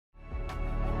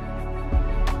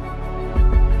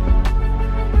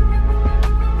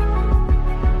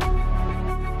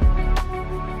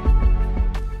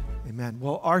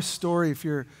our story, if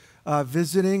you're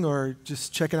visiting or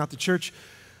just checking out the church,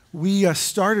 we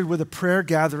started with a prayer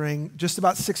gathering just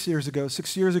about 6 years ago.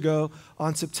 6 years ago,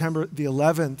 on September the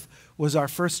 11th, was our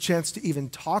first chance to even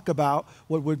talk about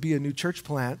what would be a new church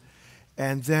plant.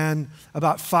 And then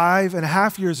about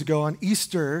 5.5 years ago on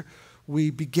Easter, we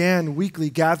began weekly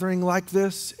gathering like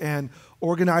this and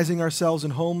organizing ourselves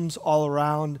in homes all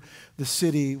around the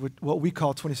city with what we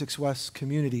call 26 West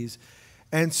communities.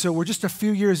 And so we're just a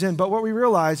few years in, but what we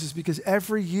realize is because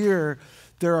every year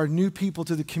there are new people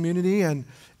to the community and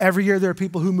every year there are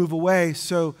people who move away.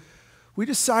 So we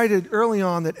decided early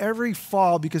on that every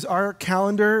fall, because our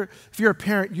calendar, if you're a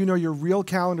parent, you know your real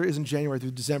calendar isn't January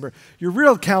through December. Your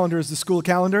real calendar is the school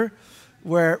calendar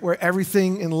where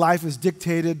everything in life is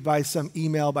dictated by some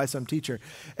email, by some teacher.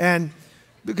 And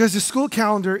because the school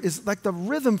calendar is like the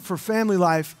rhythm for family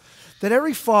life, that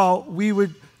every fall we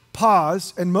would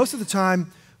pause, and most of the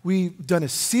time we've done a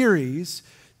series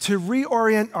to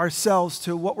reorient ourselves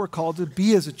to what we're called to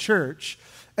be as a church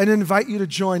and invite you to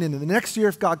join in. And the next year,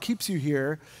 if God keeps you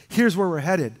here, here's where we're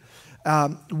headed.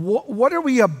 What are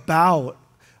we about?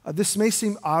 This may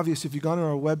seem obvious if you've gone to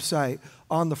our website.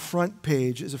 On the front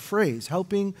page is a phrase,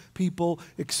 helping people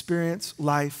experience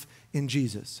life in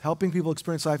Jesus. Helping people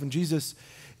experience life in Jesus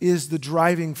is the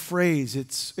driving phrase.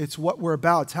 It's what we're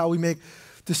about. It's how we make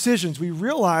decisions. We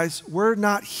realize we're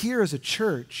not here as a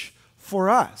church for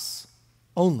us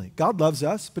only. God loves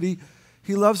us, but He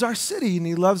loves our city, and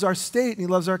He loves our state, and He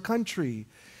loves our country,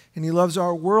 and He loves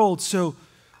our world. So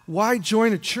why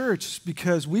join a church?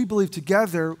 Because we believe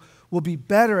together we'll be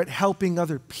better at helping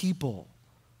other people.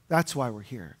 That's why we're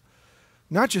here.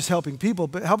 Not just helping people,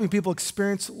 but helping people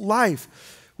experience life.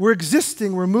 We're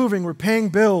existing, we're moving, we're paying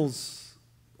bills,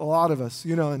 a lot of us,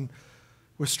 and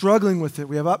we're struggling with it.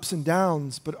 We have ups and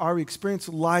downs, but are we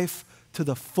experiencing life to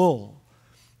the full?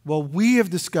 Well, we have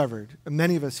discovered,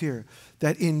 many of us here,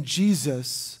 that in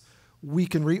Jesus, we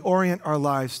can reorient our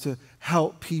lives to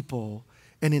help people,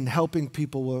 and in helping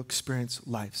people, we'll experience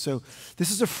life. So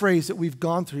this is a phrase that we've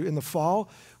gone through. In the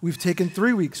fall, we've taken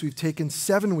 3 weeks, we've taken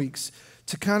 7 weeks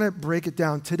to kind of break it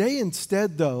down. Today,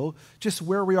 instead, though, just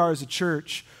where we are as a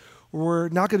church, we're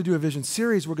not going to do a Vision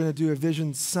series, we're going to do a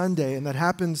Vision Sunday, and that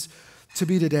happens to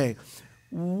be today.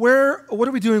 What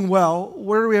are we doing well?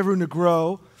 Where do we have room to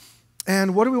grow?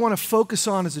 And what do we want to focus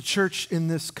on as a church in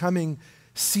this coming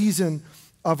season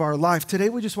of our life? Today,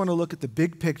 we just want to look at the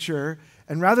big picture.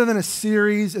 And rather than a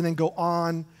series and then go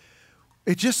on,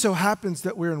 it just so happens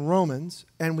that we're in Romans.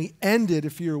 And we ended,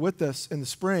 if you were with us in the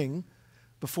spring,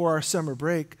 before our summer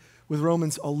break, with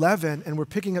Romans 11. And we're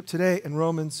picking up today in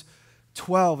Romans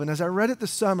 12. And as I read it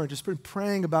this summer, just been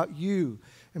praying about you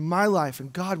and my life.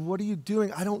 And God, what are you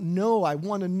doing? I don't know. I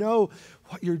want to know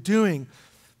what you're doing.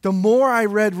 The more I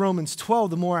read Romans 12,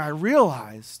 the more I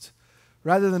realized,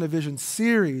 rather than a Vision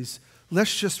series,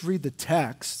 let's just read the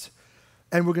text,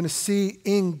 and we're going to see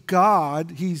in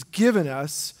God, He's given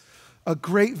us a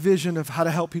great vision of how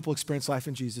to help people experience life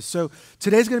in Jesus. So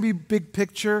today's going to be big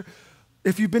picture.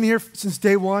 If you've been here since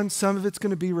day one, some of it's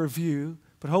going to be review,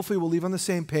 but hopefully we'll leave on the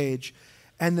same page,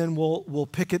 and then we'll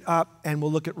pick it up, and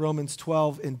we'll look at Romans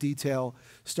 12 in detail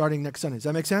starting next Sunday. Does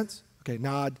that make sense? Okay,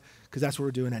 nod, because that's what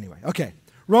we're doing anyway. Okay.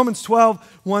 Romans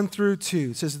 12, 1 through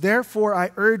 2 says, "Therefore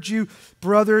I urge you,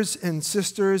 brothers and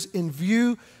sisters, in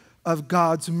view of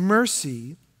God's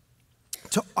mercy,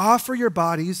 to offer your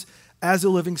bodies as a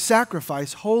living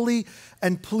sacrifice, holy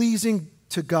and pleasing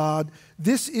to God.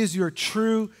 This is your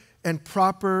true and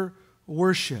proper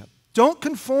worship. Don't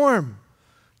conform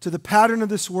to the pattern of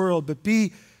this world, but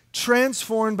be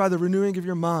transformed by the renewing of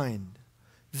your mind.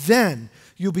 Then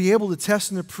you'll be able to test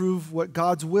and approve what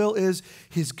God's will is,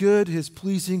 His good, His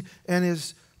pleasing, and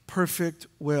His perfect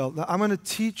will." Now, I'm going to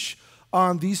teach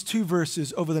on these 2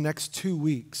 verses over the next 2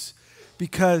 weeks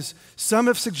because some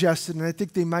have suggested, and I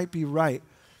think they might be right,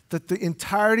 that the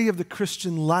entirety of the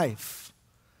Christian life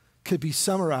could be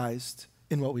summarized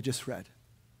in what we just read.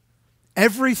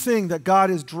 Everything that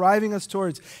God is driving us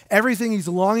towards, everything He's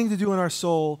longing to do in our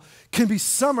soul can be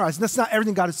summarized. And that's not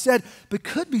everything God has said, but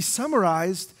could be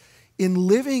summarized in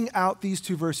living out these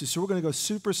 2 verses. So we're going to go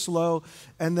super slow,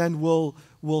 and then we'll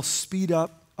speed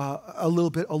up a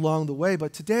little bit along the way.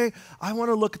 But today, I want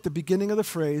to look at the beginning of the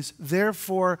phrase,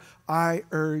 "Therefore I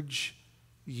urge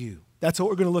you." That's what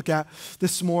we're going to look at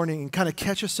this morning and kind of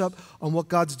catch us up on what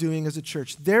God's doing as a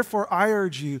church. "Therefore I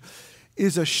urge you"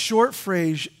 is a short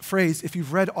phrase, if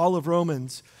you've read all of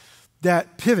Romans,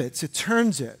 that pivots, it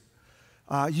turns it.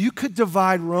 You could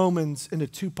divide Romans into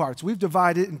 2 parts. We've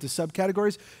divided it into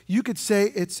subcategories. You could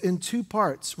say it's in 2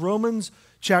 parts. Romans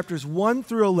chapters 1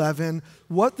 through 11,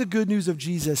 what the good news of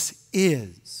Jesus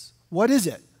is. What is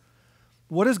it?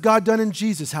 What has God done in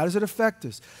Jesus? How does it affect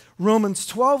us? Romans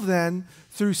 12 then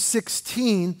through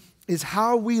 16 is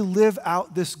how we live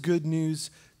out this good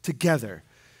news together.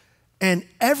 And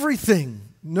everything,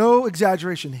 no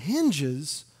exaggeration,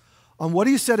 hinges on what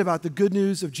he said about the good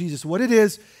news of Jesus, what it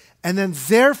is, and then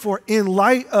therefore, in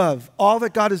light of all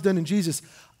that God has done in Jesus,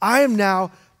 I am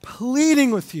now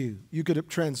pleading with you. You could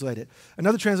translate it.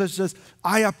 Another translation says,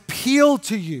 I appeal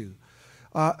to you.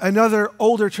 Another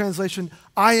older translation,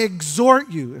 I exhort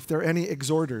you. If there are any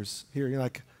exhorters here, you're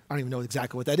like, I don't even know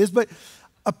exactly what that is, but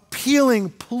appealing,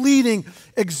 pleading,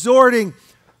 exhorting,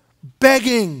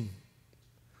 begging.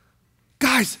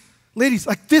 Guys, ladies,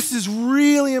 like this is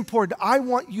really important. I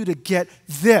want you to get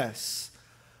this.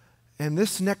 And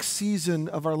this next season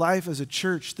of our life as a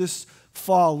church, this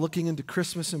fall, looking into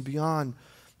Christmas and beyond,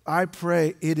 I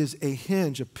pray it is a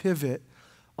hinge, a pivot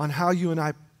on how you and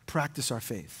I practice our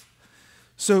faith.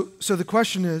 So the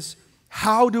question is,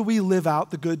 how do we live out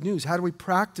the good news? How do we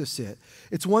practice it?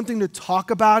 It's one thing to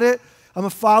talk about it. I'm a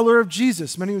follower of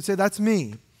Jesus. Many would say, that's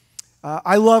me.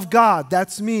 I love God.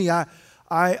 That's me.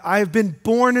 I've been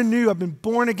born anew. I've been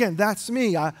born again. That's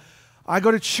me. I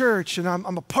go to church and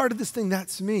I'm a part of this thing.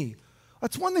 That's me.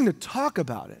 That's one thing to talk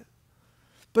about it.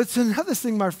 But it's another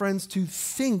thing, my friends, to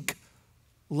think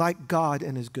like God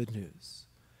and his good news.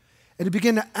 And to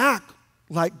begin to act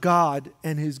like God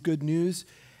and his good news,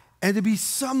 and to be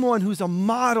someone who's a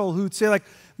model who'd say like,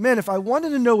 man, if I wanted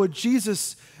to know what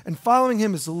Jesus and following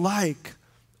him is like,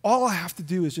 all I have to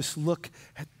do is just look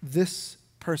at this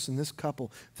person, this couple,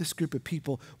 this group of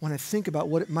people. When I think about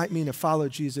what it might mean to follow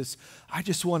Jesus, I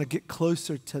just want to get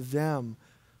closer to them.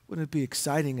 Wouldn't it be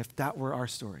exciting if that were our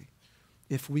story?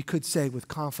 If we could say with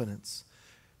confidence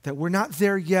that we're not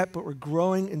there yet, but we're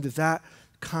growing into that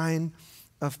kind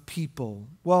of people.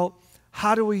 Well,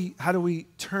 how do we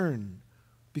turn?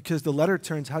 Because the letter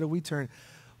turns, how do we turn?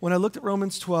 When I looked at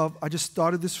Romans 12, I just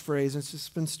thought of this phrase, and it's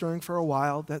just been stirring for a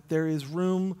while, that there is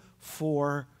room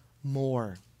for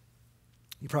more.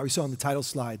 You probably saw on the title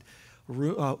slide,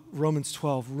 Romans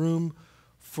 12, room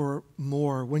for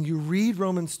more. When you read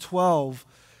Romans 12,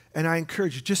 and I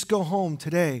encourage you, just go home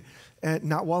today, and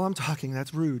not while I'm talking,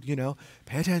 that's rude,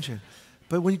 pay attention.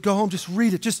 But when you go home, just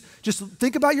read it. Just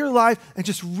think about your life and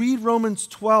just read Romans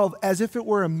 12 as if it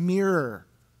were a mirror.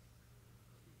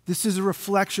 This is a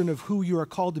reflection of who you are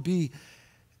called to be.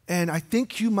 And I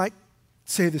think you might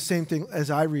say the same thing as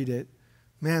I read it.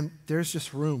 Man, there's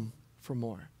just room for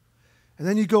more. And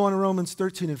then you go on to Romans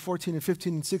 13 and 14 and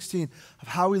 15 and 16 of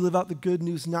how we live out the good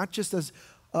news, not just as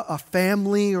a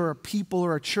family or a people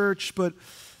or a church, but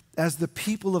as the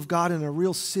people of God in a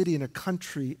real city, in a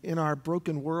country, in our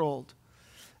broken world.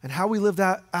 And how we live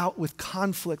that out with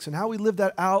conflicts, and how we live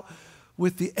that out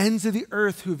with the ends of the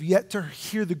earth who have yet to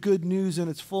hear the good news in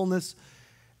its fullness.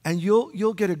 And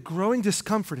you'll get a growing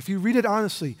discomfort. If you read it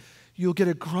honestly, you'll get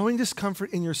a growing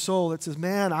discomfort in your soul that says,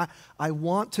 man, I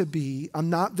want to be, I'm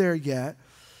not there yet,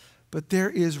 but there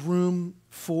is room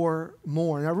for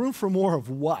more. Now, room for more of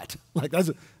what? Like,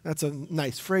 that's a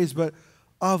nice phrase, but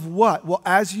of what? Well,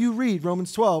 as you read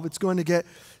Romans 12, it's going to get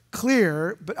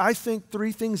clear, but I think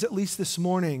three things at least this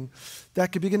morning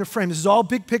that could begin to frame. This is all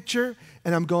big picture,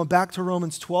 and I'm going back to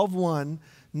Romans 12:1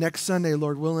 next Sunday,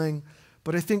 Lord willing.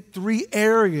 But I think three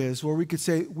areas where we could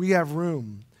say we have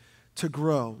room to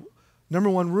grow. Number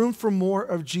one, room for more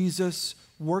of Jesus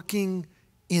working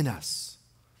in us.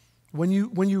 When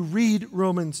you read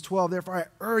Romans 12, therefore I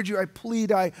urge you, I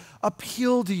plead, I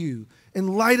appeal to you, in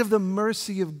light of the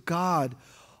mercy of God,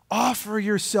 offer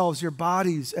yourselves, your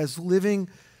bodies, as living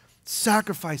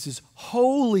sacrifices,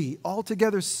 holy,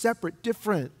 altogether separate,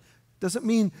 different. Doesn't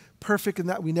mean perfect in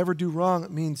that we never do wrong. It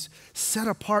means set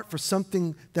apart for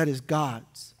something that is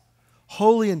God's.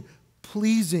 Holy and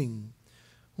pleasing.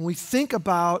 When we think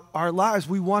about our lives,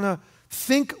 we want to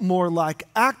think more like,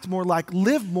 act more like,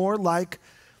 live more like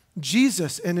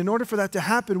Jesus. And in order for that to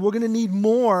happen, we're going to need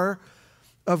more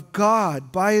of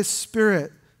God by his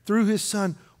Spirit through his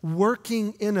Son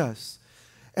working in us.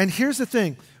 And here's the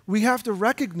thing. We have to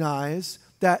recognize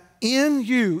that in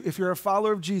you, if you're a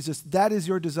follower of Jesus, that is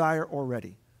your desire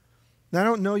already. Now, I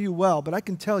don't know you well, but I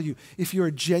can tell you, if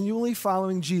you're genuinely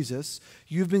following Jesus,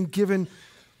 you've been given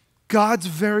God's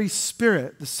very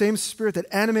Spirit, the same Spirit that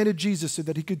animated Jesus so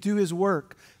that he could do his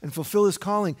work and fulfill his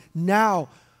calling, now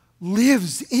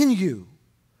lives in you.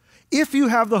 If you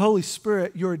have the Holy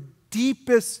Spirit, your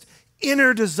deepest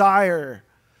inner desire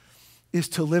is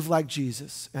to live like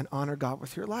Jesus and honor God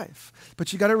with your life.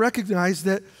 But you got to recognize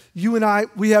that you and I,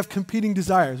 we have competing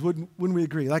desires. Wouldn't we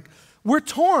agree? Like, we're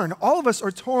torn. All of us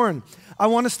are torn. I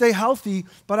want to stay healthy,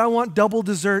 but I want double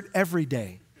dessert every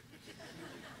day.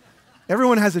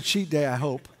 Everyone has a cheat day, I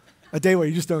hope. a day where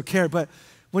you just don't care. But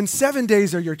when 7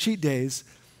 days are your cheat days,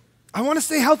 I want to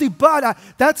stay healthy, but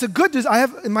that's a good desire. I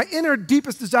have, my inner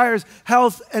deepest desire is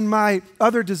health, and my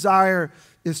other desire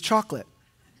is chocolate.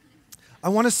 I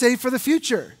want to save for the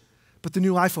future, but the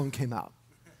new iPhone came out,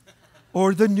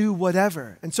 or the new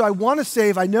whatever. And so I want to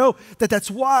save. I know that that's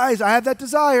wise. I have that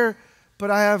desire, but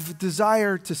I have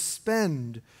desire to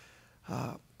spend.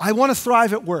 I want to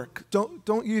thrive at work.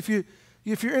 Don't you?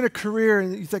 If you're in a career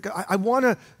and you think, I want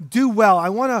to do well, I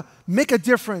want to make a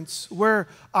difference where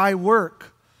I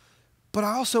work, but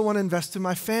I also want to invest in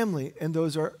my family, and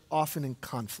those are often in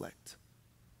conflict.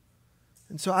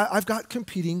 And so I've got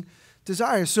competing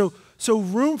desires. So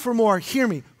room for more, hear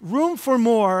me, room for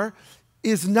more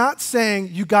is not saying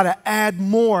you got to add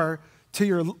more to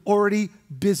your already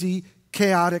busy,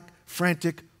 chaotic,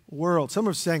 frantic world. Some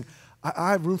are saying,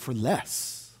 I have room for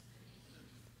less.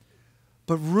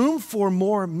 But room for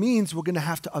more means we're going to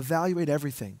have to evaluate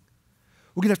everything.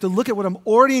 We're going to have to look at what I'm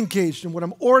already engaged in, what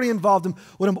I'm already involved in,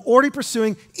 what I'm already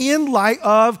pursuing in light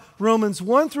of Romans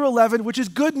 1 through 11, which is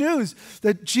good news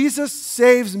that Jesus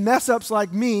saves mess-ups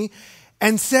like me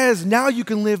and says, now you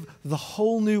can live the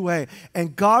whole new way.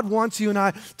 And God wants you and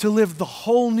I to live the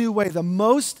whole new way. The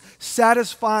most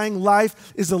satisfying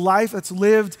life is a life that's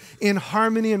lived in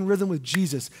harmony and rhythm with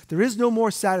Jesus. There is no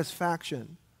more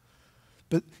satisfaction.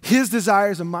 But his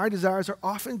desires and my desires are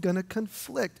often going to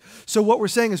conflict. So what we're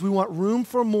saying is we want room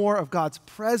for more of God's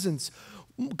presence,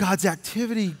 God's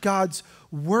activity, God's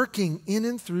working in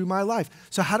and through my life.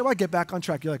 So how do I get back on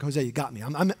track? You're like, Jose, you got me.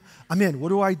 I'm in. What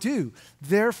do I do?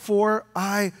 Therefore,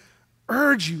 I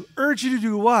urge you to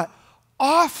do what?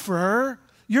 Offer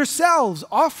yourselves.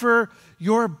 Offer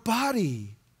your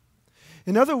body.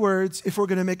 In other words, if we're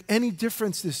going to make any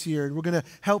difference this year and we're going to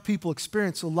help people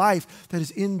experience a life that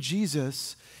is in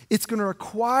Jesus, it's going to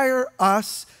require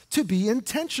us to be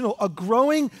intentional. A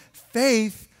growing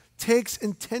faith takes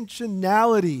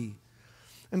intentionality.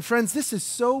 And friends, this is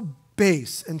so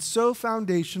base and so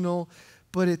foundational,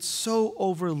 but it's so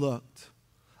overlooked.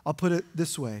 I'll put it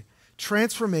this way.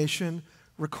 Transformation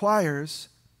requires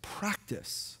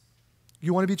practice.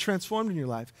 You want to be transformed in your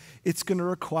life, it's going to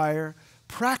require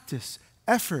practice,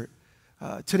 effort.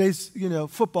 Today's,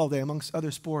 football day amongst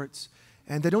other sports.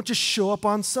 And they don't just show up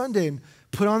on Sunday and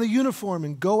put on the uniform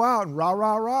and go out and rah,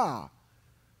 rah, rah.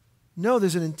 No,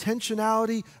 there's an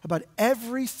intentionality about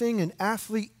everything an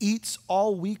athlete eats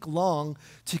all week long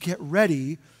to get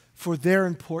ready for their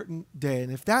important day.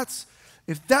 And if that's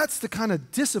the kind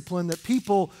of discipline that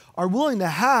people are willing to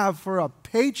have for a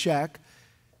paycheck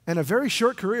and a very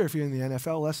short career, if you're in the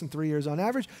NFL, less than 3 years on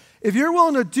average, if you're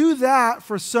willing to do that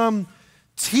for some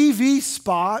TV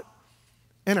spot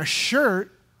and a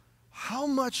shirt, how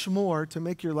much more to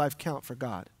make your life count for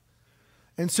God?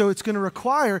 And so it's going to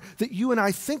require that you and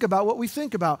I think about what we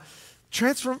think about.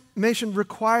 Transformation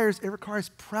requires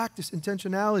practice,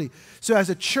 intentionality. So as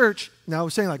a church, now we're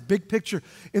saying like big picture,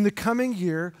 in the coming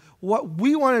year, what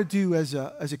we want to do as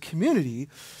a community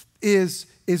is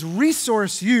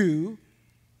resource you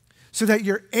so that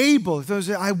you're able, those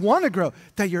that I want to grow,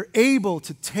 that you're able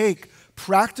to take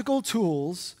practical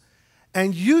tools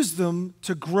and use them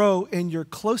to grow in your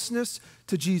closeness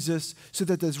to Jesus so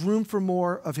that there's room for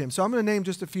more of him. So I'm going to name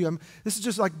just a few. This is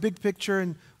just like big picture,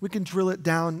 and we can drill it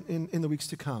down in the weeks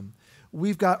to come.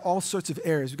 We've got all sorts of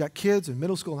areas. We've got kids in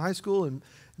middle school and high school and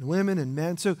women and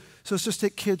men. So let's just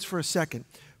take kids for a second.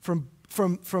 From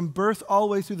birth all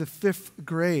the way through the 5th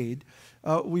grade,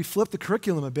 we flipped the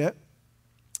curriculum a bit.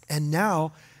 And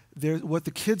now, what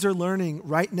the kids are learning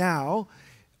right now,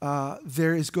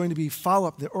 there is going to be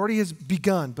follow-up. That already has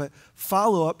begun, but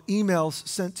follow-up emails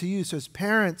sent to you. So as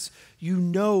parents, you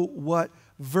know what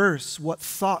verse, what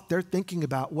thought they're thinking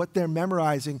about, what they're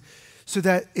memorizing, so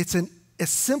that it's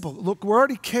simple. Look, we're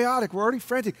already chaotic, we're already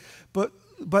frantic, but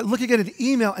looking at an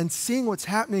email and seeing what's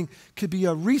happening could be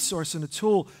a resource and a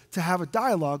tool to have a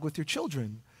dialogue with your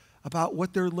children about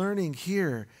what they're learning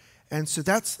here. And so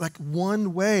that's like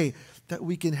one way that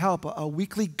we can help, a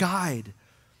weekly guide.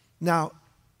 Now,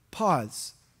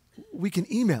 pause. We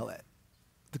can email it.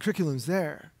 The curriculum's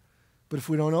there. But if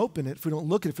we don't open it, if we don't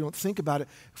look at it, if we don't think about it,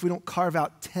 if we don't carve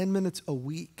out 10 minutes a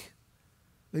week,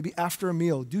 maybe after a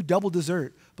meal, do double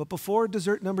dessert, but before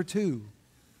dessert number 2,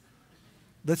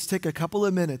 let's take a couple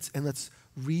of minutes and let's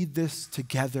read this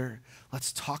together.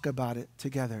 Let's talk about it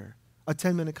together. A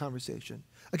 10-minute conversation.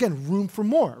 Again, room for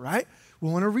more, right? We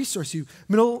want to resource you.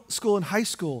 Middle school and high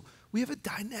school. We have a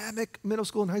dynamic middle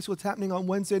school and high school. It's happening on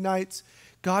Wednesday nights.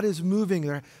 God is moving.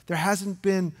 There hasn't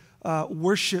been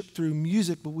worship through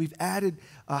music, but we've added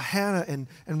Hannah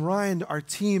and Ryan to our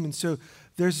team. And so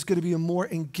there's going to be a more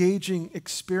engaging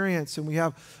experience. And we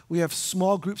have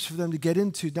small groups for them to get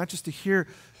into, not just to hear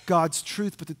God's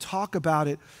truth, but to talk about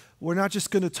it. We're not just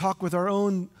going to talk with our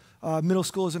own middle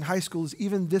schoolers and high schoolers.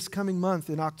 Even this coming month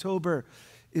in October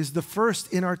is the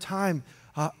first in our time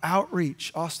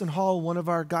outreach. Austin Hall, one of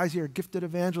our guys here, a gifted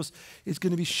evangelist, is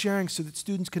going to be sharing so that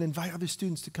students can invite other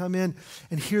students to come in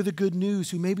and hear the good news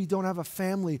who maybe don't have a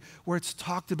family where it's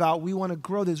talked about. We want to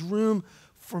grow. There's room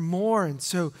for more. And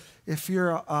so if you're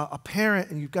a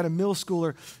parent and you've got a middle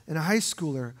schooler and a high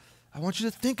schooler, I want you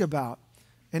to think about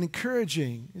and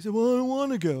encouraging. You say, well, I don't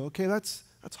want to go. Okay, that's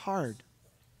hard.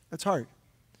 That's hard.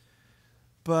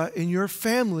 But in your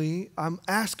family, I'm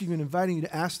asking you and inviting you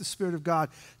to ask the Spirit of God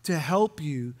to help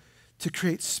you to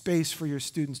create space for your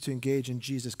students to engage in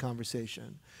Jesus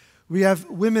conversation. We have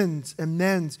women's and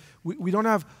men's. We don't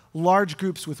have large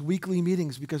groups with weekly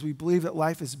meetings because we believe that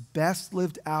life is best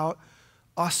lived out,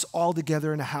 us all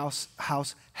together in a house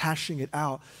hashing it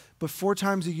out. But 4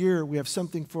 times a year, we have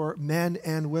something for men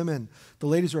and women. The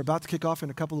ladies are about to kick off in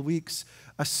a couple of weeks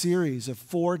a series of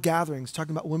 4 gatherings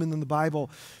talking about women in the Bible,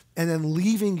 and then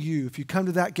leaving you, if you come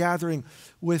to that gathering,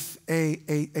 with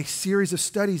a series of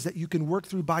studies that you can work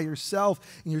through by yourself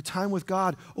in your time with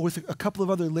God or with a couple of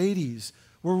other ladies.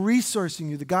 We're resourcing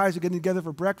you. The guys are getting together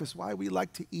for breakfast. Why? We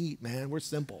like to eat, man. We're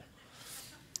simple.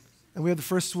 And we have the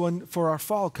first one for our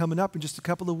fall coming up in just a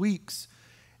couple of weeks.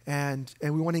 And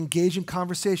we want to engage in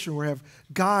conversation. We have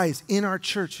guys in our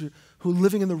church who are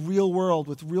living in the real world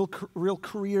with real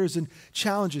careers and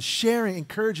challenges, sharing,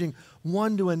 encouraging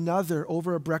one to another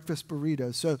over a breakfast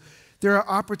burrito. So there are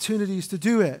opportunities to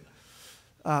do it.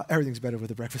 Everything's better with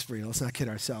a breakfast burrito. Let's not kid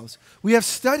ourselves. We have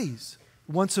studies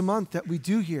once a month that we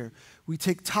do here. We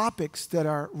take topics that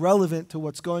are relevant to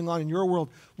what's going on in your world.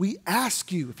 We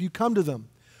ask you, if you come to them,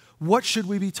 what should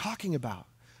we be talking about?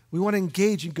 We want to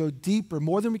engage and go deeper,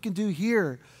 more than we can do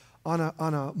here on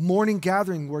a morning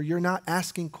gathering where you're not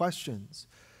asking questions.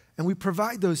 And we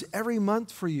provide those every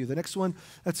month for you. The next one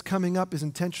that's coming up is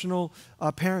Intentional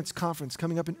Parents Conference,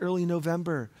 coming up in early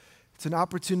November. It's an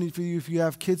opportunity for you, if you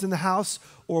have kids in the house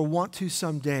or want to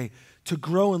someday, to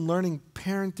grow in learning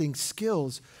parenting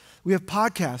skills. We have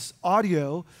podcasts,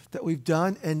 audio that we've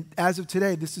done, and as of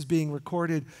today, this is being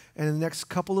recorded, and in the next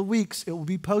couple of weeks, it will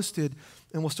be posted,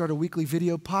 and we'll start a weekly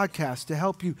video podcast to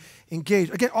help you engage.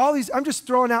 Again, all these, I'm just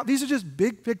throwing out, these are just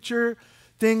big picture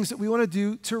things that we want to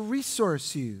do to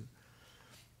resource you.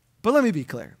 But let me be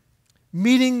clear.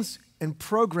 Meetings and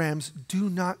programs do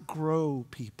not grow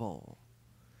people.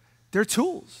 They're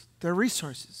tools. They're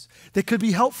resources. They could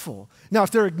be helpful. Now, if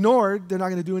they're ignored, they're not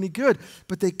going to do any good,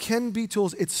 but they can be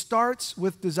tools. It starts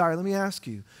with desire. Let me ask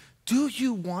you, do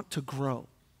you want to grow?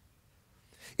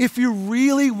 If you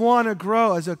really want to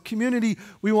grow as a community,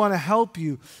 we want to help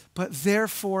you, but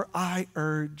therefore I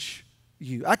urge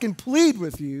you. I can plead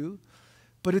with you,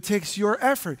 but it takes your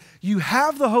effort. You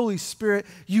have the Holy Spirit.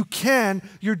 You can.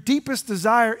 Your deepest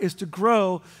desire is to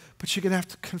grow, but you're going to have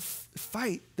to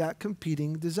fight that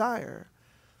competing desire.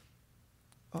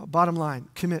 Bottom line,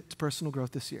 commit to personal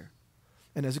growth this year.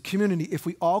 And as a community, if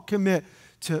we all commit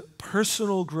to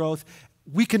personal growth,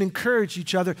 we can encourage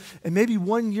each other. And maybe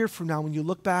 1 year from now, when you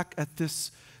look back at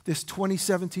this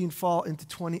 2017 fall into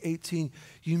 2018,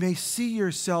 you may see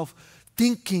yourself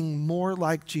thinking more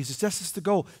like Jesus. That's just the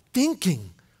goal, thinking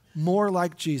more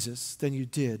like Jesus than you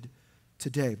did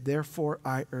today. Therefore,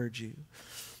 I urge you.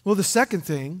 Well, the second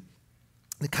thing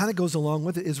that kind of goes along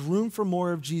with it is room for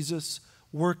more of Jesus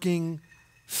working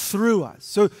through us.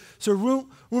 So room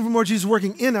for more Jesus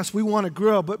working in us, we want to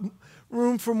grow, but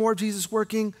room for more Jesus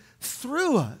working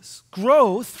through us.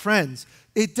 Growth, friends,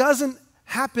 it doesn't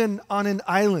happen on an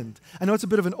island. I know it's a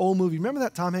bit of an old movie. Remember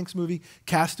that Tom Hanks movie,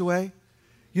 Castaway?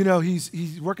 You know,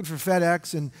 he's working for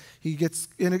FedEx, and he gets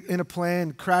in a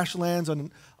plane, crash lands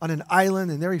on an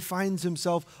island, and there he finds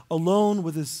himself alone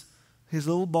with his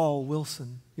little ball,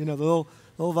 Wilson. You know, the little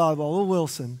volleyball, little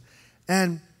Wilson.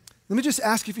 And let me just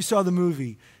ask you, if you saw the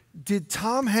movie, did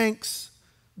Tom Hanks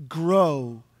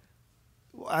grow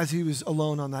as he was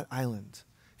alone on that island?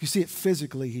 If you see it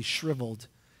physically, he shriveled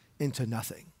into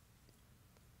nothing.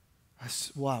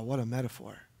 Wow, what a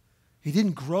metaphor. He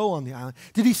didn't grow on the island.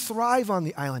 Did he thrive on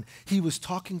the island? He was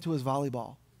talking to his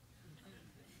volleyball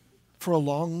for a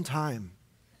long time.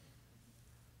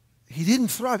 He didn't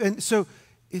thrive. And so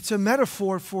it's a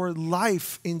metaphor for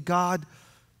life in God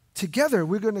together.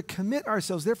 We're going to commit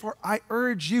ourselves. Therefore, I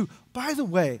urge you. By the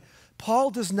way,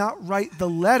 Paul does not write the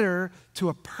letter to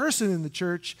a person in the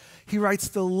church. He writes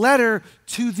the letter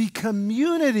to the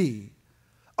community,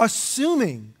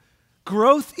 assuming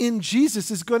Growth in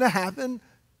Jesus is going to happen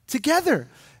together.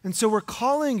 And so we're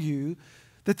calling you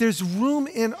that there's room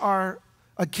in our,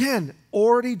 again,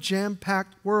 already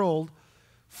jam-packed world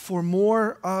for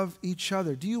more of each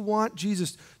other. Do you want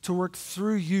Jesus to work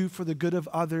through you for the good of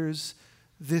others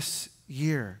this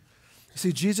year?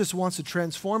 See, Jesus wants to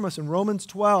transform us. In Romans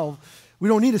 12, we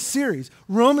don't need a series.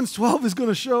 Romans 12 is going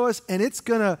to show us, and it's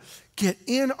going to get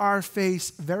in our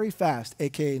face very fast,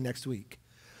 aka next week,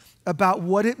 about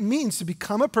what it means to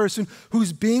become a person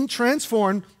who's being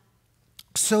transformed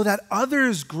so that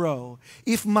others grow.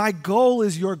 If my goal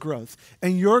is your growth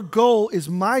and your goal is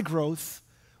my growth,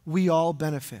 we all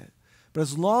benefit. But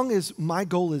as long as my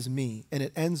goal is me and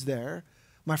it ends there,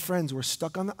 my friends, we're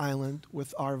stuck on the island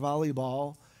with our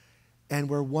volleyball and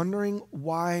we're wondering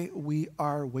why we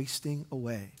are wasting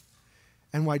away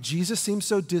and why Jesus seems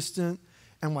so distant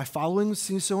and why following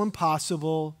seems so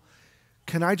impossible.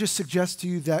 Can I just suggest to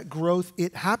you that growth,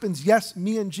 it happens, yes,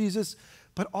 me and Jesus,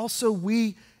 but also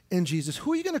we and Jesus.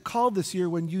 Who are you going to call this year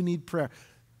when you need prayer?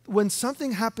 When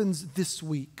something happens this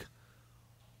week,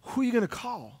 who are you going to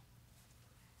call?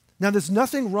 Now, there's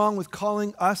nothing wrong with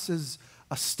calling us as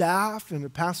a staff and a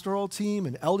pastoral team,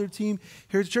 an elder team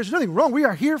here at the church. There's nothing wrong. We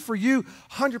are here for you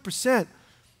 100%.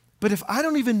 But if I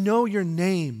don't even know your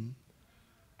name,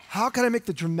 how can I make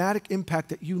the dramatic impact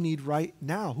that you need right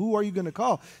now? Who are you going to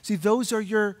call? See, those are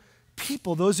your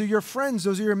people. Those are your friends.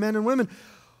 Those are your men and women.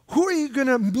 Who are you going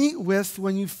to meet with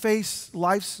when you face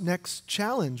life's next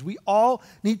challenge? We all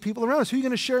need people around us. Who are you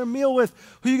going to share a meal with?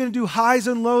 Who are you going to do highs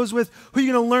and lows with? Who are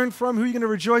you going to learn from? Who are you going to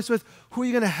rejoice with? Who are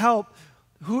you going to help?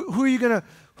 Who are you going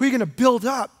to build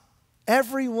up?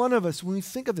 Every one of us, when we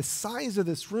think of the size of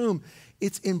this room,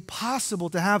 it's impossible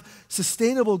to have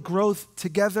sustainable growth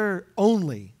together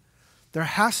only. There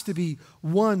has to be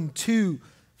 1, 2,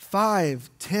 5,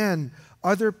 10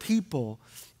 other people.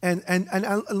 And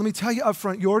let me tell you up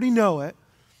front, you already know it,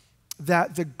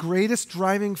 that the greatest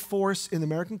driving force in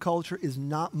American culture is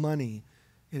not money,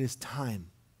 it is time.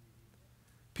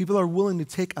 People are willing to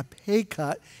take a pay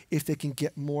cut if they can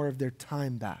get more of their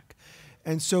time back.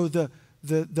 And so the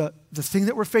thing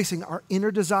that we're facing, our inner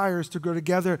desires to grow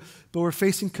together, but we're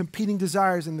facing competing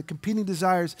desires, and the competing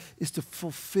desires is to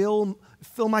fill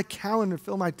my calendar,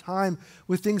 fill my time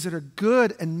with things that are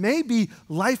good and maybe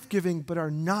life-giving, but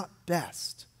are not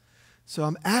best. So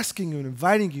I'm asking you and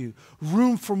inviting you,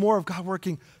 room for more of God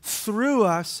working through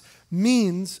us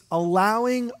means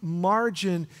allowing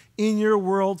margin in your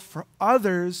world for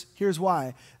others. Here's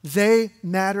why. They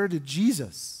matter to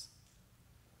Jesus.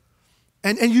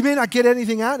 And you may not get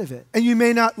anything out of it, and you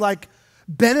may not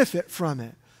benefit from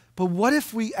it. But what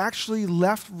if we actually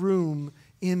left room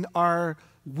in our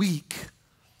week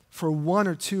for 1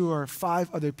 or 2 or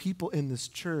 5 other people in this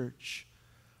church?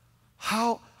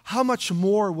 How much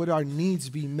more would our needs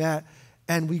be met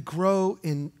and we grow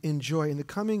in joy? In the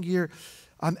coming year,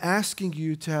 I'm asking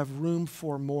you to have room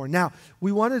for more. Now,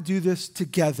 we want to do this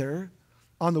together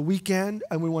on the weekend,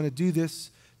 and we want to do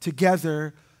this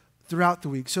together throughout the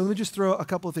week. So let me just throw a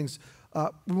couple of things.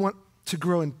 We want to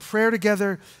grow in prayer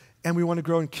together, and we want to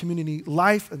grow in community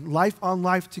life and life on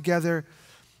life together,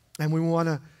 and we want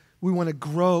to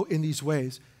grow in these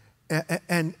ways.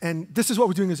 And this is what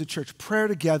we're doing as a church, prayer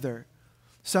together.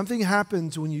 Something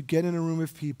happens when you get in a room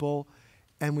of people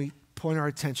and we point our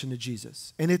attention to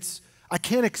Jesus. And I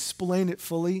can't explain it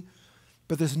fully,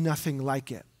 but there's nothing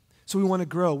like it. So we want to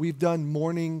grow. We've done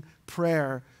morning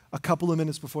prayer a couple of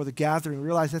minutes before the gathering. We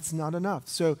realize that's not enough.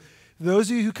 So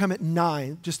those of you who come at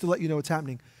 9, just to let you know what's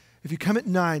happening, if you come at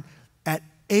 9, at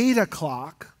 8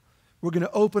 o'clock, we're going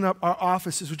to open up our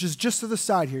offices, which is just to the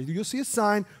side here. You'll see a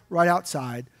sign right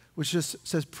outside, which just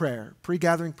says prayer,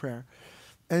 pre-gathering prayer.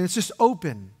 And it's just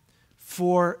open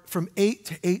from 8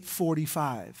 to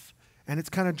 8:45. And it's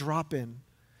kind of drop in.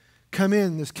 Come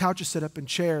in, there's couches set up and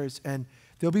chairs, and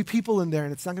there'll be people in there,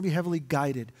 and it's not going to be heavily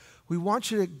guided. We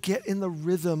want you to get in the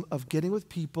rhythm of getting with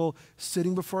people,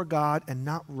 sitting before God, and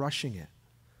not rushing it.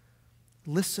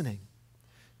 Listening.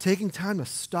 Taking time to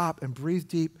stop and breathe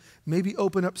deep. Maybe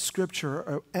open up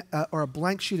scripture or a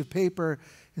blank sheet of paper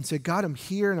and say, God, I'm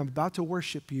here and I'm about to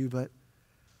worship you, but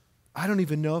I don't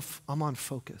even know if I'm on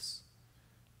focus.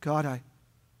 God,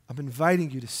 I'm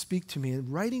inviting you to speak to me, and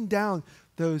writing down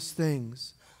those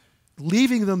things,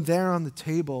 leaving them there on the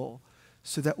table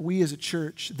so that we as a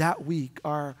church that week,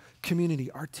 our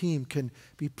community, our team can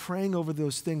be praying over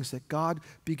those things that God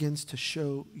begins to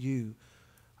show you.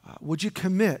 Would you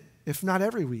commit, if not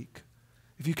every week?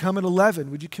 If you come at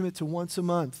 11, would you commit to once a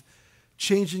month,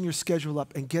 changing your schedule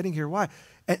up and getting here? Why?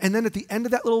 And then at the end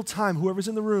of that little time, whoever's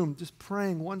in the room, just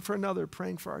praying one for another,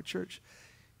 praying for our church.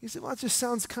 You say, well, it just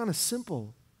sounds kind of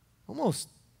simple, almost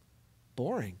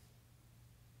boring.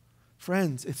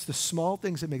 Friends, it's the small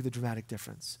things that make the dramatic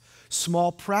difference.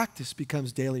 Small practice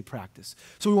becomes daily practice.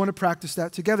 So we want to practice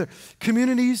that together.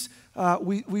 Communities,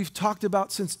 we've talked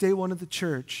about since day one of the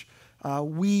church.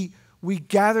 We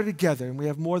gather together, and we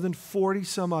have more than 40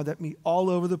 some odd that meet all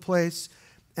over the place,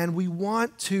 and we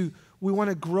want to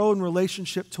grow in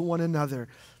relationship to one another.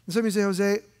 And some of you say,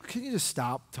 Jose, can you just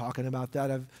stop talking about that?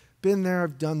 I've been there,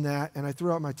 I've done that, and I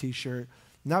threw out my t-shirt.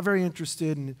 Not very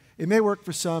interested, and it may work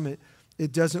for some,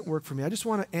 it doesn't work for me. I just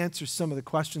want to answer some of the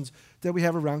questions that we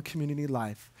have around community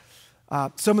life.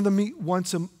 Some of them meet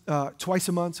twice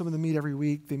a month. Some of them meet every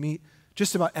week. They meet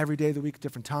just about every day of the week at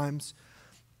different times.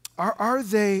 Are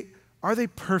they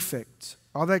perfect?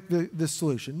 Are they the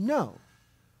solution? No.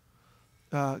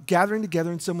 Gathering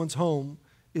together in someone's home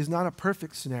is not a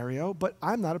perfect scenario, but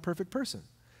I'm not a perfect person.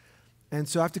 And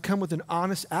so I have to come with an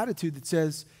honest attitude that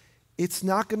says it's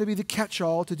not going to be the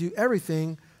catch-all to do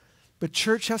everything, but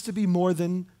church has to be more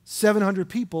than 700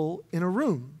 people in a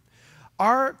room.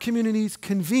 Are communities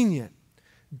convenient?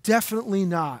 Definitely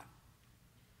not.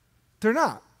 They're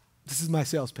not. This is my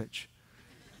sales pitch.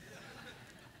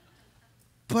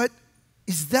 But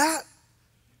is that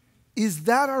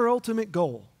our ultimate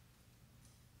goal?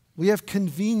 We have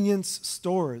convenience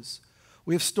stores.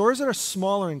 We have stores that are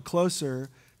smaller and closer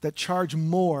that charge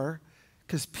more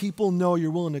because people know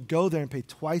you're willing to go there and pay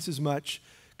twice as much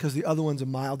because the other one's a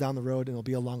mile down the road and it'll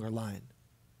be a longer line.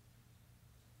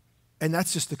 And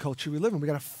that's just the culture we live in. We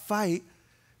got to fight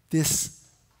this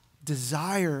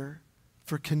desire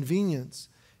for convenience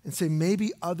and say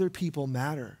maybe other people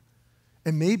matter.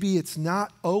 And maybe it's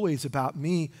not always about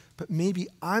me, but maybe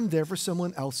I'm there for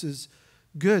someone else's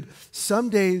good. Some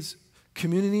days,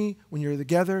 community, when you're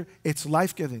together, it's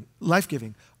life-giving.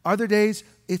 Other days,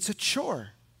 it's a chore.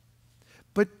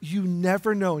 But you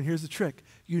never know, and here's the trick,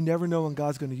 you never know when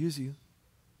God's going to use you.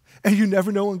 And you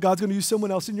never know when God's going to use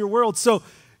someone else in your world. So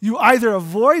you either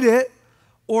avoid it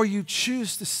or you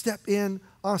choose to step in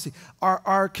honestly.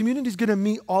 Are communities going to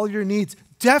meet all your needs?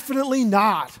 Definitely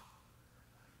not.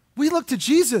 We look to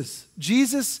Jesus.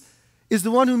 Jesus is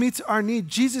the one who meets our need.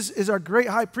 Jesus is our great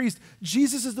high priest.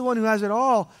 Jesus is the one who has it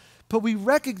all. But we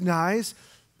recognize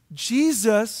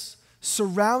Jesus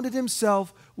surrounded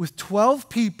himself with 12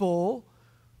 people,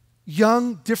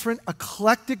 young, different,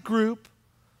 eclectic group.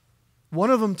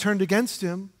 One of them turned against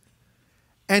him.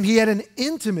 And he had an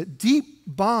intimate, deep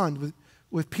bond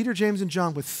with Peter, James, and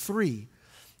John, with 3.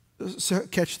 So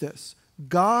catch this.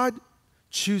 God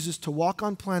chooses to walk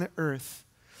on planet Earth,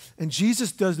 and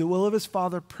Jesus does the will of his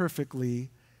Father perfectly,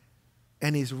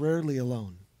 and he's rarely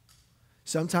alone.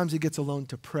 Sometimes he gets alone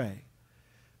to pray.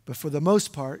 But for the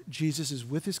most part, Jesus is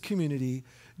with his community,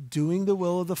 doing the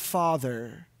will of the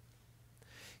Father.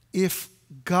 If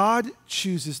God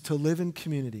chooses to live in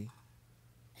community,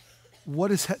 what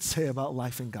does that say about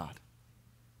life in God?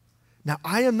 Now,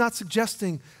 I am not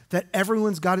suggesting that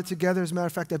everyone's got it together. As a matter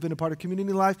of fact, I've been a part of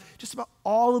community life. Just about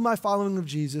all of my following of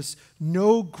Jesus,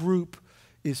 no group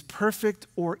is perfect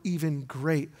or even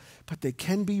great, but they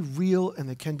can be real and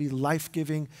they can be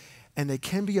life-giving and they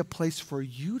can be a place for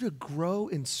you to grow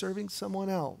in serving someone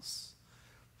else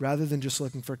rather than just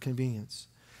looking for convenience.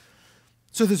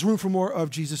 So there's room for more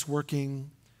of Jesus working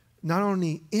not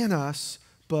only in us,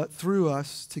 but through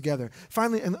us together.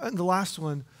 Finally, and the last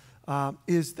one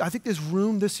is I think there's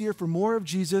room this year for more of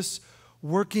Jesus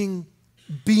working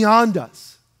beyond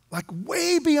us, like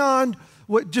way beyond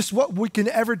what we can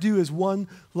ever do as one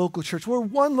local church. We're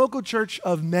one local church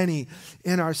of many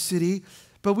in our city,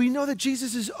 but we know that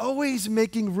Jesus is always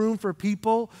making room for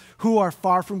people who are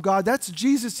far from God. That's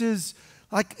Jesus's,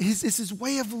 like his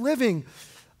way of living.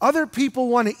 Other people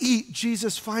want to eat.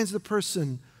 Jesus finds the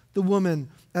person, the woman,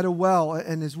 at a well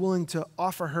and is willing to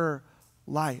offer her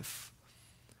life.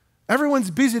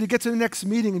 Everyone's busy to get to the next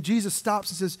meeting, and Jesus stops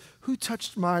and says, "Who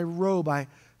touched my robe? I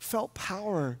felt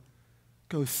power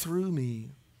go through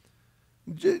me."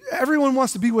 Everyone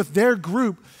wants to be with their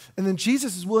group, and then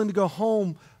Jesus is willing to go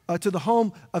home to the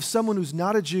home of someone who's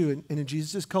not a Jew. And in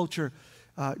Jesus' culture,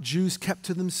 Jews kept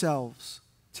to themselves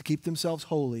to keep themselves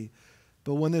holy.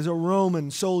 But when there's a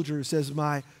Roman soldier who says,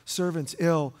 "My servant's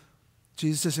ill,"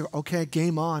 Jesus says, "Okay,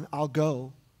 game on, I'll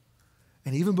go."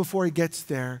 And even before he gets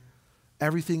there,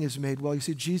 everything is made well. You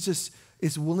see, Jesus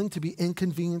is willing to be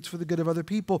inconvenienced for the good of other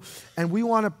people. And we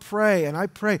want to pray, and I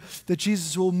pray that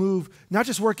Jesus will move, not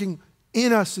just working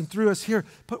in us and through us here,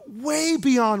 but way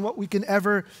beyond what we can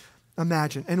ever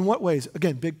imagine. And in what ways?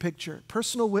 Again, big picture,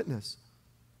 personal witness.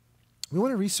 We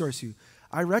want to resource you.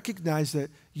 I recognize that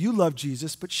you love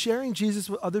Jesus, but sharing Jesus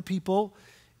with other people,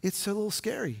 it's a little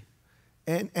scary.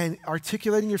 and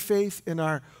articulating your faith in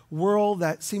our world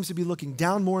that seems to be looking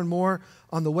down more and more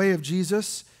on the way of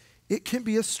Jesus, it can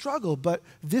be a struggle. But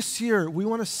this year, we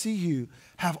want to see you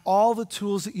have all the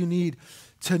tools that you need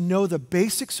to know the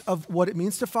basics of what it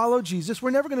means to follow Jesus. We're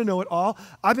never going to know it all.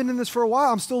 I've been in this for a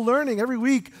while. I'm still learning every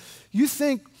week. You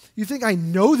think I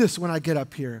know this when I get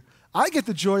up here. I get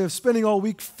the joy of spending all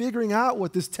week figuring out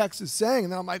what this text is saying,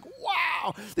 and then I'm like,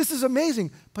 wow, this is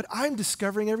amazing. But I'm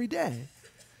discovering every day.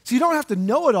 So you don't have to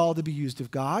know it all to be used of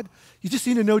God. You just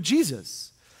need to know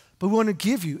Jesus. But we want to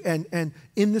give you, and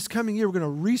in this coming year, we're going to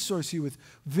resource you with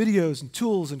videos and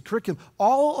tools and curriculum.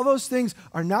 All of those things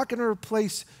are not going to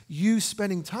replace you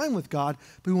spending time with God,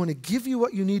 but we want to give you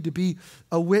what you need to be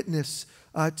a witness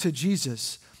to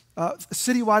Jesus.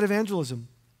 Citywide evangelism.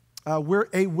 We're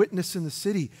a witness in the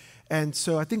city. And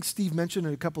so I think Steve mentioned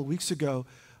it a couple of weeks ago,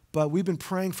 but we've been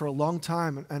praying for a long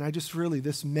time. And I just really,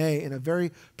 this May, in a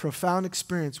very profound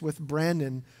experience with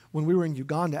Brandon, when we were in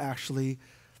Uganda actually,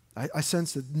 I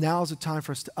sensed that now's the time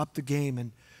for us to up the game.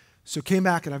 And so came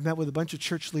back, and I've met with a bunch of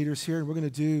church leaders here, and we're going to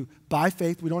do, by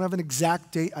faith, we don't have an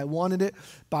exact date. I wanted it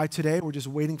by today. We're just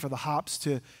waiting for the Hops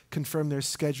to confirm their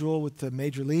schedule with the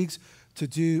major leagues to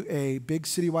do a big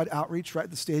citywide outreach right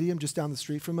at the stadium just down the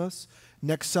street from us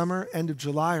next summer, end of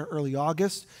July or early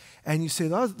August. And you say,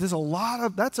 there's a lot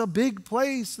of, that's a big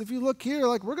place. If you look here,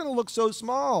 like, we're going to look so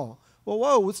small. Well,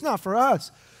 whoa, it's not for us.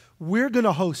 We're going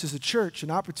to host as a church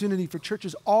an opportunity for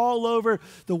churches all over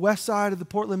the west side of the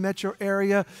Portland metro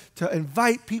area to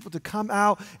invite people to come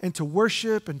out and to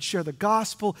worship and share the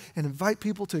gospel and invite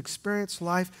people to experience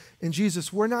life in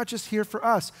Jesus. We're not just here for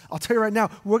us. I'll tell you right now,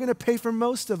 we're going to pay for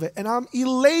most of it. And I'm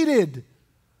elated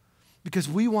because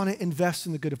we want to invest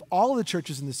in the good of all of the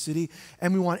churches in the city,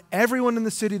 and we want everyone in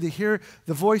the city to hear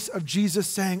the voice of Jesus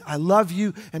saying, I love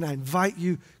you, and I invite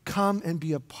you, come and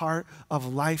be a part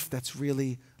of life that's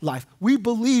really life. We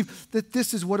believe that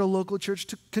this is what a local church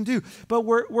can do, but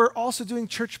we're also doing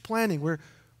church planning.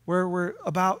 We're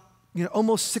about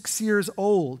almost 6 years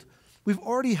old. We've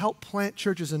already helped plant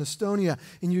churches in Estonia,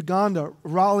 in Uganda,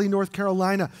 Raleigh, North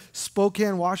Carolina,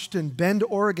 Spokane, Washington, Bend,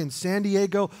 Oregon, San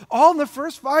Diego, all in the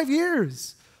first 5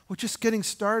 years. We're just getting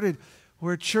started.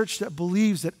 We're a church that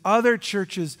believes that other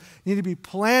churches need to be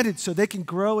planted so they can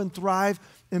grow and thrive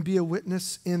and be a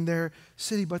witness in their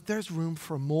city. But there's room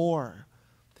for more.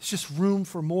 There's just room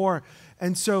for more.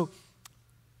 And so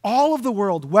all of the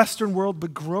world, Western world,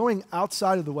 but growing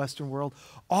outside of the Western world,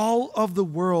 all of the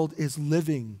world is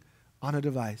living on a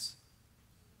device.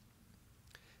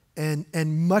 And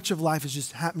much of life is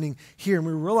just happening here. And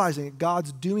we're realizing that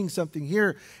God's doing something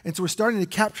here. And so we're starting to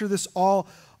capture this all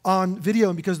on video.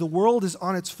 And because the world is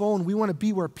on its phone, we want to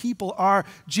be where people are.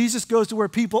 Jesus goes to where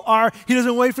people are. He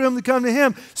doesn't wait for them to come to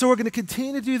him. So we're going to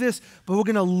continue to do this, but we're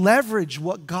going to leverage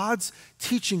what God's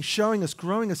teaching, showing us,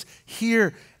 growing us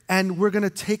here, and we're going to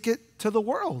take it to the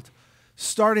world.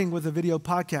 Starting with a video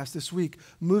podcast this week,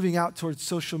 moving out towards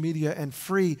social media and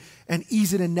free and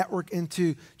easy to network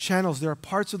into channels. There are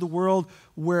parts of the world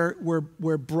where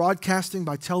broadcasting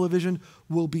by television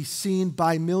will be seen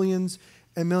by millions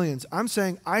and millions. I'm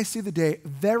saying I see the day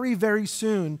very, very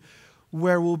soon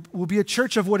where we'll be a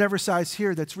church of whatever size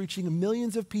here that's reaching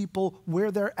millions of people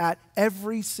where they're at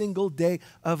every single day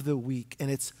of the week. And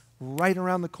it's right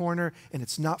around the corner, and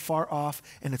it's not far off,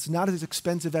 and it's not as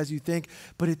expensive as you think,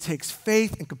 but it takes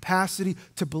faith and capacity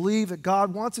to believe that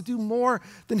God wants to do more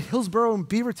than Hillsborough and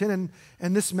Beaverton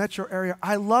and this metro area.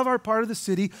 I love our part of the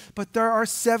city, but there are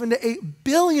 7 to 8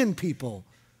 billion people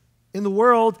in the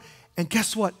world, and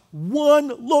guess what?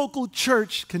 One local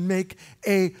church can make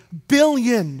a 1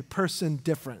 billion person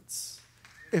difference,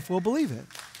 if we'll believe it.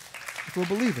 If we'll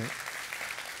believe it.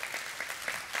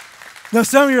 Now,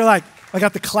 some of you are like, I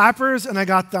got the clappers and I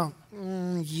got the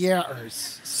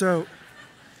yeahers. So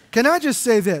can I just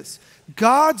say this?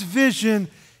 God's vision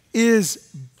is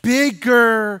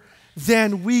bigger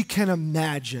than we can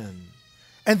imagine.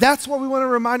 And that's what we want to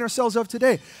remind ourselves of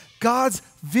today. God's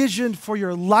vision for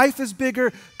your life is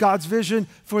bigger. God's vision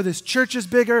for this church is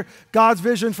bigger. God's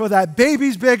vision for that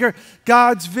baby's bigger.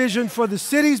 God's vision for the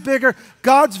city's bigger.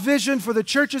 God's vision for the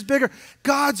church is bigger.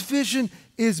 God's vision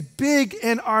is big,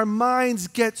 and our minds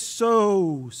get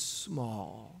so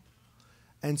small.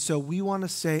 And so we want to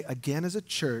say, again, as a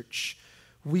church,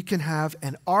 we can have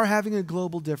and are having a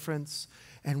global difference,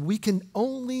 and we can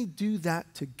only do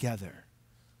that together.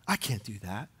 I can't do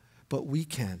that, but we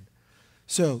can.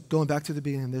 So going back to the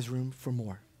beginning, there's room for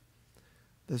more.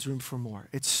 There's room for more.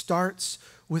 It starts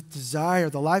with desire.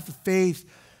 The life of faith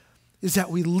is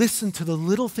that we listen to the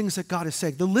little things that God is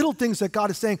saying, the little things that God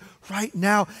is saying right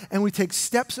now, and we take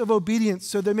steps of obedience.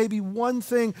 So there may be one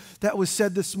thing that was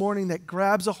said this morning that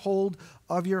grabs a hold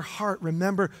of your heart.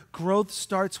 Remember, growth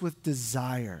starts with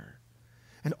desire.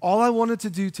 And all I wanted to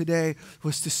do today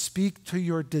was to speak to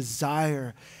your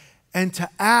desire and to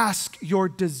ask your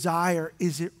desire,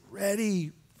 is it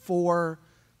ready for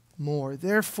more?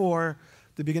 Therefore,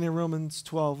 the beginning of Romans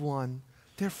 12:1,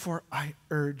 therefore I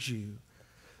urge you,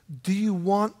 do you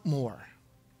want more?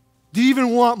 Do you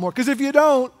even want more? Because if you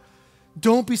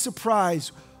don't be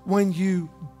surprised when you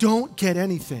don't get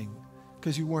anything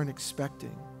because you weren't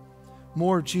expecting.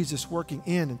 More of Jesus working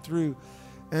in and through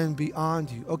and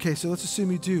beyond you. Okay, so let's assume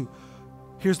you do.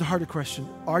 Here's the harder question.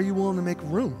 Are you willing to make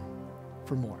room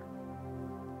for more?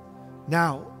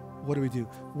 Now, what do?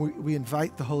 We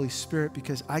invite the Holy Spirit,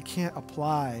 because I can't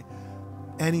apply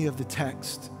any of the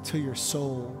text to your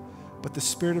soul, but the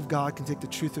Spirit of God can take the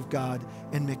truth of God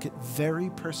and make it very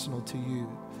personal to you.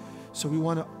 So we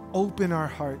want to open our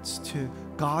hearts to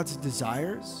God's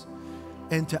desires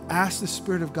and to ask the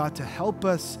Spirit of God to help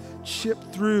us chip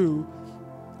through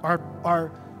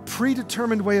our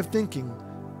predetermined way of thinking.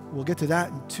 We'll get to that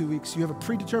in 2 weeks. You have a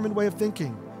predetermined way of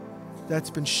thinking that's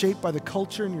been shaped by the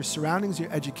culture and your surroundings,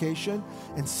 your education,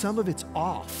 and some of it's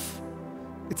off.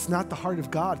 It's not the heart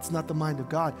of God. It's not the mind of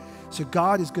God. So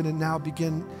God is going to now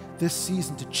begin this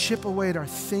season to chip away at our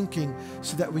thinking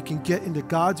so that we can get into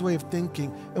God's way of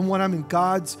thinking. And when I'm in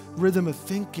God's rhythm of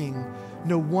thinking,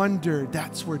 no wonder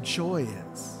that's where joy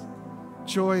is.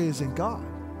 Joy is in God.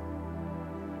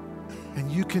 And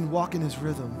you can walk in his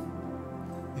rhythm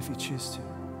if you choose to.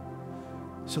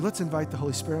 So let's invite the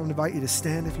Holy Spirit. I'm going to invite you to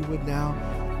stand, if you would, now.